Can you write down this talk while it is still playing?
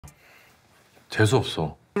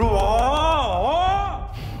재수없어. 들어와!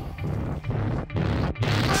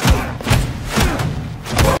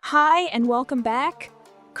 Hi and welcome back.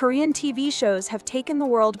 Korean TV shows have taken the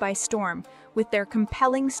world by storm with their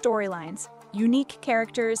compelling storylines, unique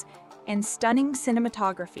characters, and stunning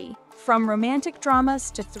cinematography. From romantic dramas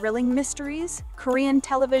to thrilling mysteries, Korean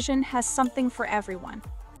television has something for everyone.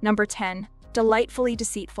 Number 10. Delightfully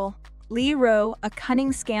Deceitful. Lee Ro, a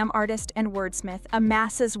cunning scam artist and wordsmith,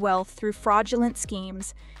 amasses wealth through fraudulent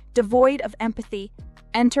schemes. Devoid of empathy,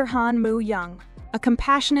 enter Han Moo-young, a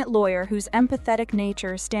compassionate lawyer whose empathetic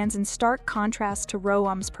nature stands in stark contrast to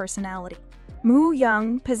Ro-um's personality.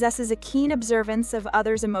 Moo-young possesses a keen observance of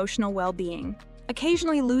others' emotional well-being,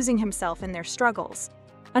 occasionally losing himself in their struggles.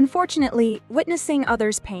 Unfortunately, witnessing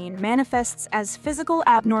others' pain manifests as physical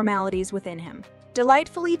abnormalities within him.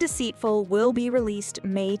 Delightfully Deceitful will be released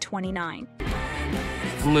May 29.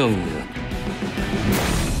 한무영입니다.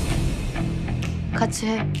 같이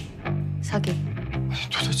해. 사기.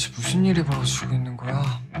 도대체 무슨 일이 벌어지고 있는 거야?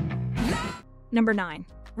 Number 9.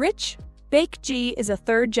 Rich? Baek Ji is a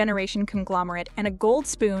third-generation conglomerate and a gold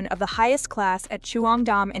spoon of the highest class at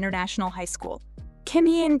Cheongdam International High School. Kim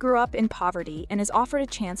Hee-in grew up in poverty and is offered a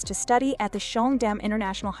chance to study at the Cheongdam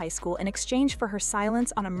International High School in exchange for her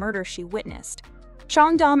silence on a murder she witnessed.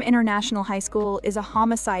 Cheongdam International High School is a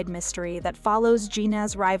homicide mystery that follows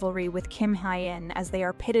Gina's rivalry with Kim Hye-in as they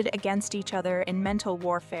are pitted against each other in mental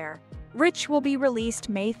warfare. Rich will be released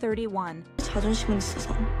May 31. 자존심은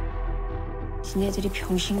있어서 지네들이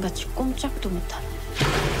병신같이 꼼짝도 못하네.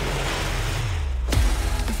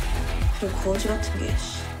 그리고 거지 같은 게.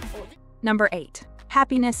 Number 8.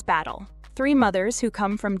 Happiness Battle. Three mothers who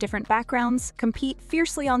come from different backgrounds compete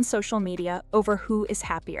fiercely on social media over who is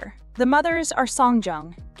happier. The mothers are Song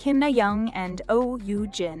Jung, Kim Na-young, and Oh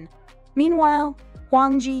Yoo-jin. Meanwhile,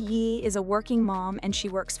 Hwang Ji-yi is a working mom and she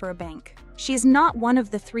works for a bank. She is not one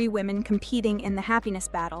of the three women competing in the happiness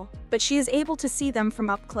battle, but she is able to see them from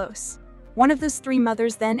up close. One of those three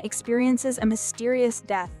mothers then experiences a mysterious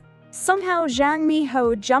death. Somehow, Jang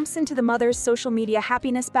Mi-ho jumps into the mothers' social media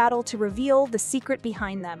happiness battle to reveal the secret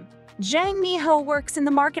behind them. Jang Mi-ho works in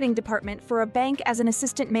the marketing department for a bank as an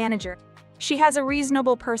assistant manager. She has a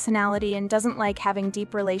reasonable personality and doesn't like having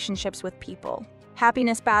deep relationships with people.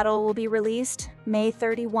 Happiness Battle will be released May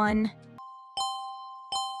 31.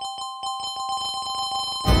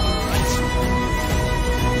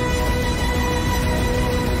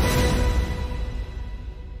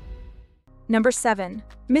 Number 7.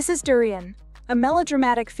 Mrs. Durian. A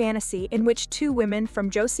melodramatic fantasy in which two women from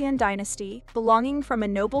Joseon Dynasty, belonging from a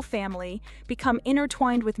noble family, become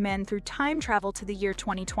intertwined with men through time travel to the year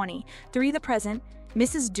 2020. Through the present,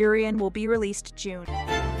 Mrs. Durian will be released June.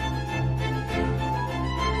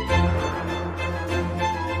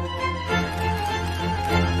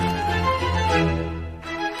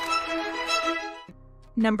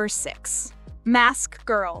 Number 6.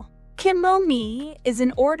 Masked-Girl. Kim Mo-mi is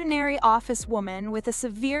an ordinary office woman with a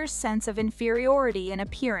severe sense of inferiority in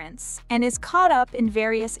appearance and is caught up in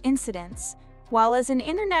various incidents, while as an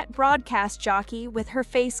internet broadcast jockey with her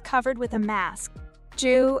face covered with a mask.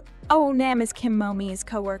 Ju Oh-nam is Kim Mo-mi's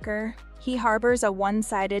co-worker. He harbors a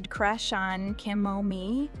one-sided crush on Kim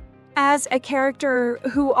Mo-mi. As a character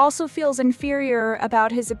who also feels inferior about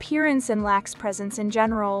his appearance and lacks presence in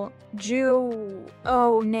general, Ju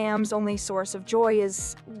Oh-nam's only source of joy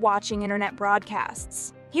is watching internet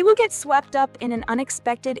broadcasts. He will get swept up in an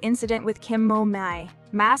unexpected incident with Kim Mo-mi.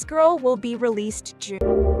 Masked-Girl will be released June.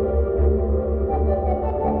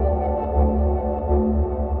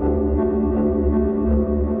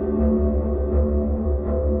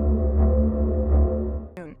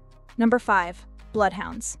 Number 5.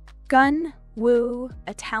 Bloodhounds. Gun Woo,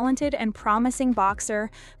 a talented and promising boxer,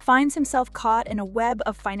 finds himself caught in a web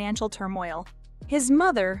of financial turmoil. His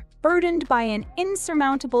mother, burdened by an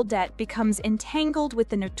insurmountable debt, becomes entangled with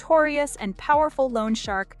the notorious and powerful loan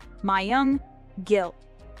shark, Gil.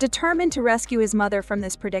 Determined to rescue his mother from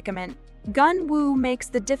this predicament, Gun Woo makes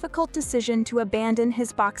the difficult decision to abandon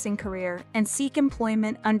his boxing career and seek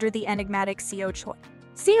employment under the enigmatic Seo Choi.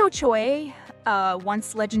 Seo Choi, a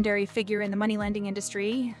once legendary figure in the money-lending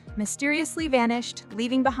industry, mysteriously vanished,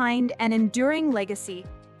 leaving behind an enduring legacy.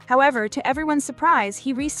 However, to everyone's surprise,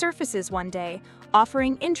 he resurfaces one day,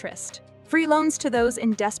 offering interest, free loans to those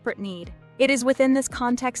in desperate need. It is within this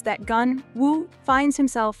context that Gun Woo finds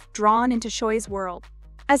himself drawn into Choi's world.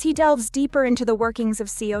 As he delves deeper into the workings of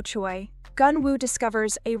Seo Choi, Gun Woo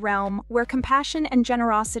discovers a realm where compassion and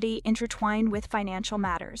generosity intertwine with financial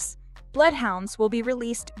matters. Bloodhounds will be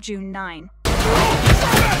released June 9.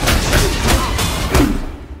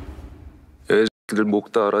 애들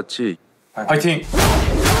목 다 알았지? 파이팅!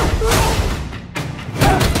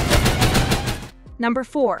 Number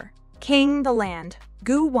 4. King the Land.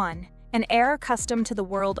 Gu-won, an heir accustomed to the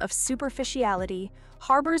world of superficiality,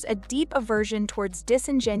 harbors a deep aversion towards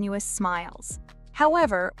disingenuous smiles.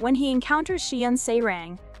 However, when he encounters Shion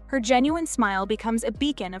Se-rang, her genuine smile becomes a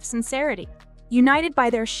beacon of sincerity. United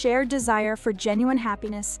by their shared desire for genuine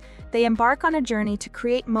happiness, they embark on a journey to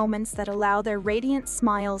create moments that allow their radiant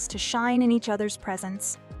smiles to shine in each other's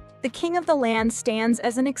presence. The King of the Land stands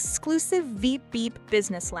as an exclusive Veep Beep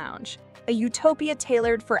business lounge, a utopia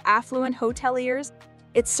tailored for affluent hoteliers.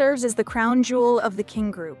 It serves as the crown jewel of the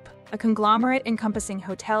King Group, a conglomerate encompassing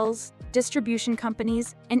hotels, distribution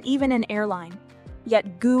companies, and even an airline.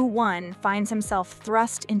 Yet Gu-won finds himself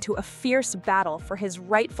thrust into a fierce battle for his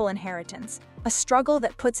rightful inheritance, a struggle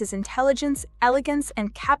that puts his intelligence, elegance,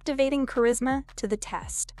 and captivating charisma to the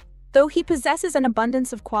test. Though he possesses an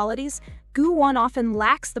abundance of qualities, Gu-won often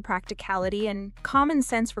lacks the practicality and common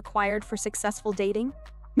sense required for successful dating.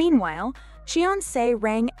 Meanwhile, Shion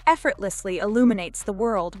Se-rang effortlessly illuminates the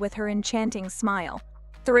world with her enchanting smile.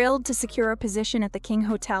 Thrilled to secure a position at the King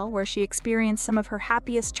Hotel where she experienced some of her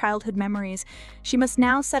happiest childhood memories, she must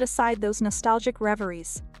now set aside those nostalgic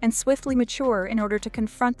reveries and swiftly mature in order to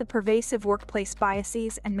confront the pervasive workplace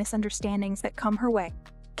biases and misunderstandings that come her way.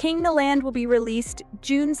 King the Land will be released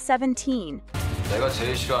June 17. 내가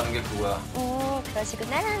제일 싫어하는 게 그거야.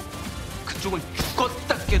 그러시구나. 그쪽은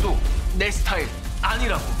죽었다 깨도 내 스타일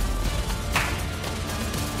아니라고.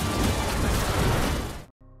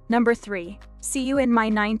 Number 3. See You in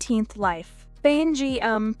My 19th Life. Bain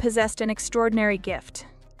Ji-eum possessed an extraordinary gift,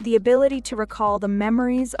 the ability to recall the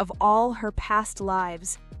memories of all her past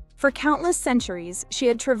lives. For countless centuries, she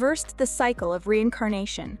had traversed the cycle of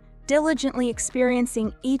reincarnation, diligently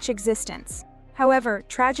experiencing each existence. However,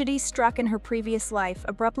 tragedy struck in her previous life,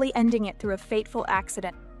 abruptly ending it through a fateful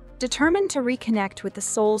accident. Determined to reconnect with the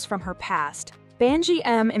souls from her past, Bain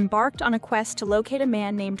Ji-eum embarked on a quest to locate a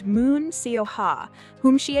man named Moon Seo-ha,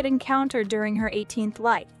 whom she had encountered during her 18th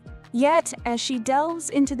life. Yet, as she delves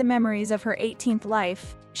into the memories of her 18th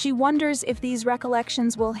life, she wonders if these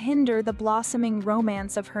recollections will hinder the blossoming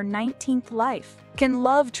romance of her 19th life. Can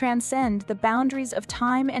love transcend the boundaries of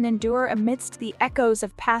time and endure amidst the echoes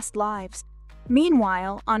of past lives?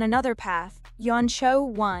 Meanwhile, on another path, Yeon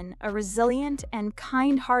Cho-won, a resilient and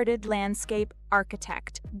kind-hearted landscape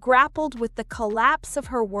architect, grappled with the collapse of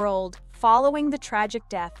her world following the tragic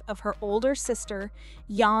death of her older sister,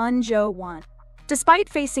 Yeon Jo-won. Despite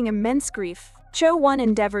facing immense grief, Cho-won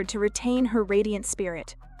endeavored to retain her radiant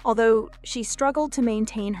spirit, although she struggled to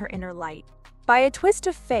maintain her inner light. By a twist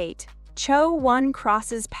of fate, Cho-won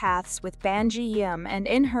crosses paths with Bain Ji-eum and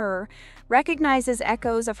in her recognizes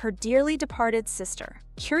echoes of her dearly departed sister.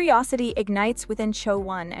 Curiosity ignites within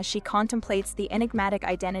Cho-won as she contemplates the enigmatic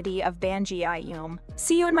identity of Bain Ji-eum.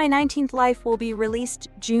 See You in My 19th Life will be released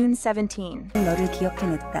June 17. 너를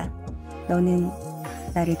기억해냈다. 너는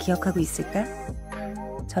나를 기억하고 있을까?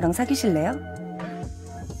 저랑 사귀실래요?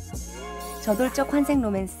 저돌적 환생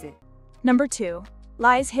로맨스. Number 2.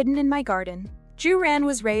 Lies Hidden in My Garden. Durian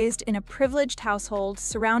was raised in a privileged household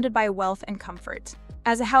surrounded by wealth and comfort.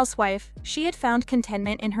 As a housewife, she had found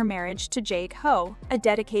contentment in her marriage to Jake Ho, a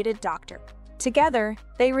dedicated doctor. Together,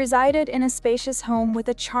 they resided in a spacious home with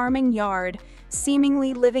a charming yard,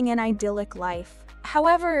 seemingly living an idyllic life.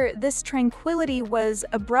 However, this tranquility was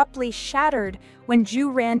abruptly shattered when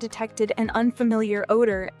Durian detected an unfamiliar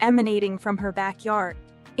odor emanating from her backyard.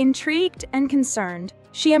 Intrigued and concerned,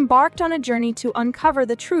 she embarked on a journey to uncover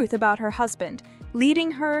the truth about her husband,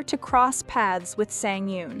 leading her to cross paths with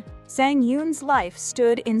Sang-yoon. Sang-yoon's life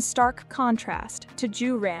stood in stark contrast to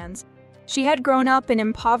Durian's. She had grown up in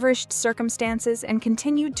impoverished circumstances and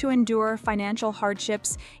continued to endure financial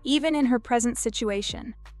hardships even in her present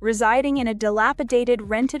situation. Residing in a dilapidated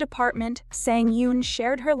rented apartment, Sang-yoon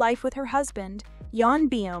shared her life with her husband, Yeon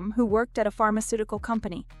Byum, who worked at a pharmaceutical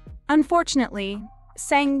company. Unfortunately,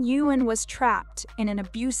 Sang-yoon was trapped in an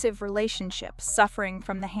abusive relationship, suffering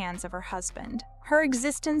from the hands of her husband. Her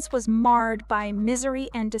existence was marred by misery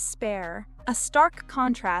and despair, a stark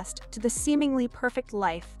contrast to the seemingly perfect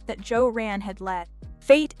life that Durian had led.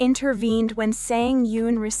 Fate intervened when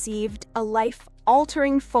Sang-yoon received a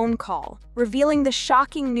life-altering phone call, revealing the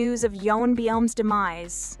shocking news of Yeon Byum's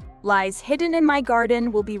demise. Lies Hidden in My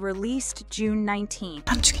Garden will be released June 19.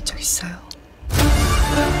 안 죽인 적 있어요.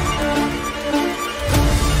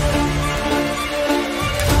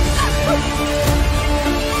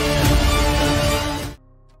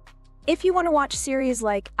 If you want to watch series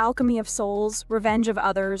like Alchemy of Souls, Revenge of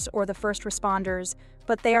Others, or The First Responders,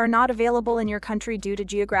 but they are not available in your country due to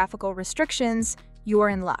geographical restrictions, you are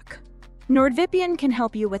in luck. NordVPN can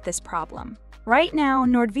help you with this problem. Right now,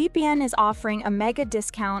 NordVPN is offering a mega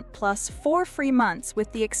discount plus 4 free months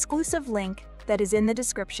with the exclusive link that is in the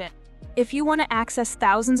description. If you want to access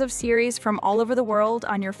thousands of series from all over the world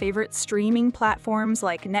on your favorite streaming platforms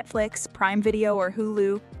like Netflix, Prime Video, or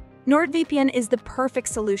Hulu, NordVPN is the perfect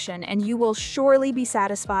solution and you will surely be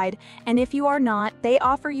satisfied. And if you are not, they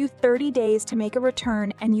offer you 30 days to make a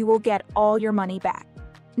return and you will get all your money back.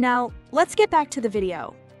 Now, let's get back to the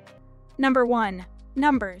video. Number 1.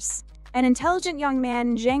 Numbers. An intelligent young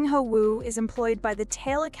man, Zheng Ho Wu, is employed by the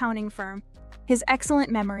Tail accounting firm. His excellent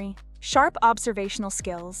memory, sharp observational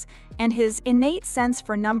skills, and his innate sense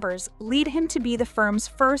for numbers lead him to be the firm's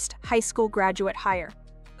first high school graduate hire.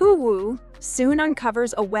 Hu Wu soon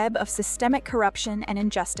uncovers a web of systemic corruption and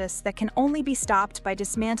injustice that can only be stopped by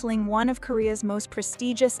dismantling one of Korea's most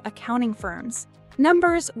prestigious accounting firms.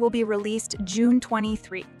 Numbers will be released June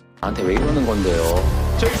 23. 나한테 왜 이러는 건데요?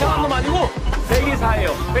 저 이상한 놈 아니고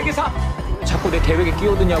회계사예요. 회계사. 자꾸 내 계획에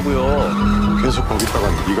끼어드냐고요. 계속 거기다가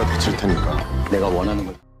네가 다칠 테니까. 내가 원하는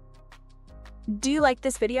걸. Do you like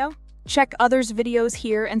this video? Check others' videos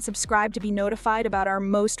here and subscribe to be notified about our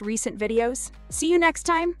most recent videos. See you next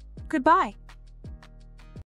time. Goodbye.